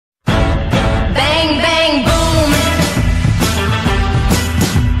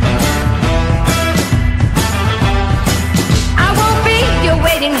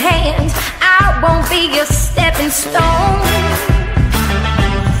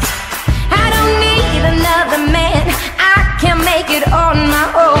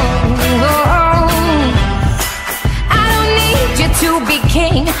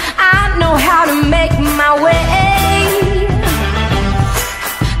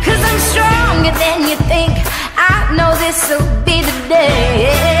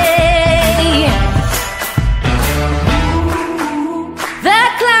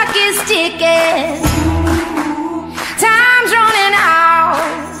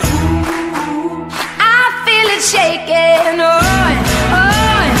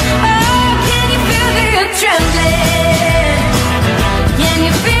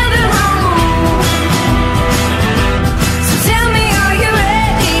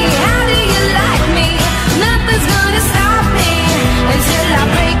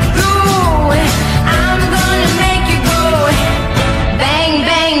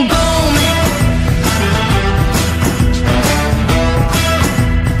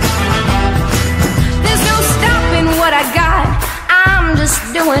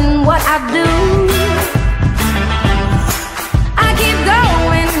I do. I keep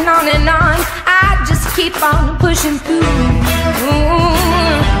going on and on, I just keep on pushing through.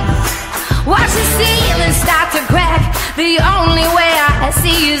 Watch the ceiling start to crack, the only way I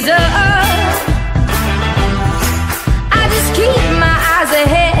see is up. I just keep my eyes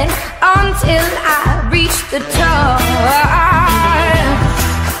ahead until I reach the top.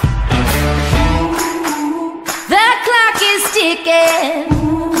 The clock is ticking,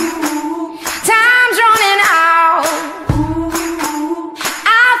 time's running out.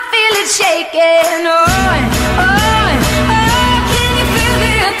 I feel it shaking, oh, oh, oh. Can you feel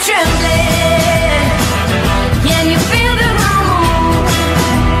the trembling? Can you feel the room?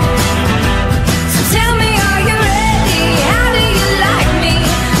 So tell me, are you ready? How do you like me?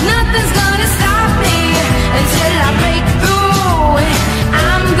 Nothing's gonna stop me until I break through.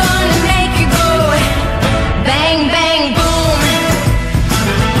 I'm gonna make you go bang, bang, boom.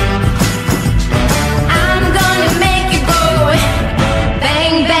 I'm gonna make you go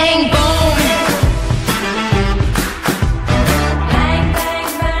bang, bang, boom. Bang, bang,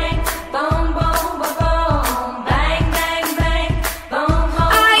 bang, boom, boom, boom, boom. Bang, bang, bang, boom,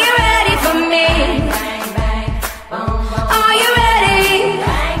 boom. Are you ready for me? Bang, bang, boom, boom. Are you ready?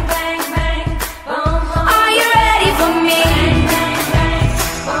 Bang, bang, bang, boom, boom. Are you ready for me? Bang, bang,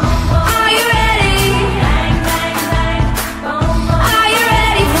 boom, boom. Are you ready? Bang, bang, bang, boom, boom. Are you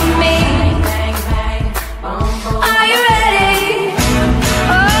ready for me? Bang, bang, boom, boom. Are you ready?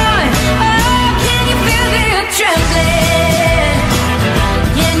 Oh, oh, can you feel the trembling?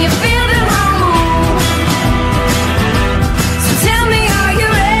 Can you feel the room? So tell me, are you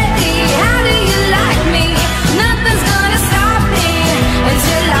ready? How do you like me? Nothing's gonna stop me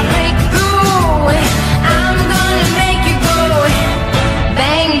until I break through. I'm gonna make you go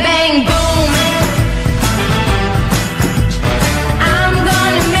bang, bang, boom. I'm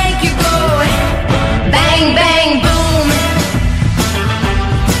gonna make you go bang, bang, boom.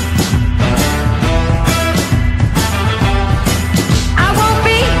 I won't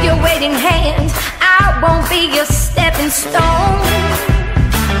be your waiting hand, I won't be your stepping stone.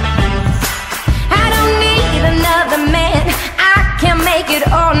 I don't need another man, I can make it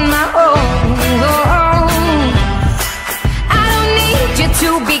on my own. I don't need you to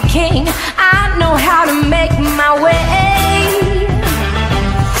be king, I know how to make my way.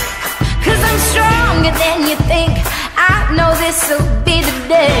 'Cause I'm stronger than you think, I know this'll be the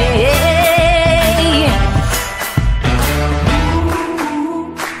day.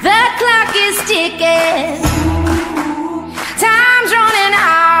 The clock is ticking, time's running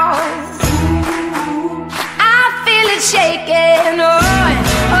out. I feel it shaking, oh,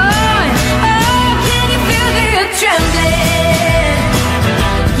 oh, oh. Can you feel the trembling?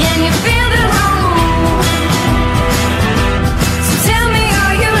 Can you feel the room? So tell me,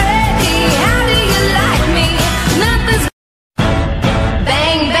 are you ready? How do you like me? Nothing's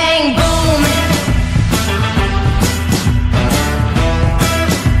bang, bang, boom.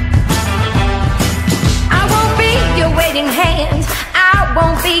 I won't be your waiting hand, I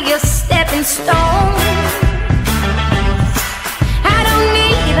won't be your stepping stone.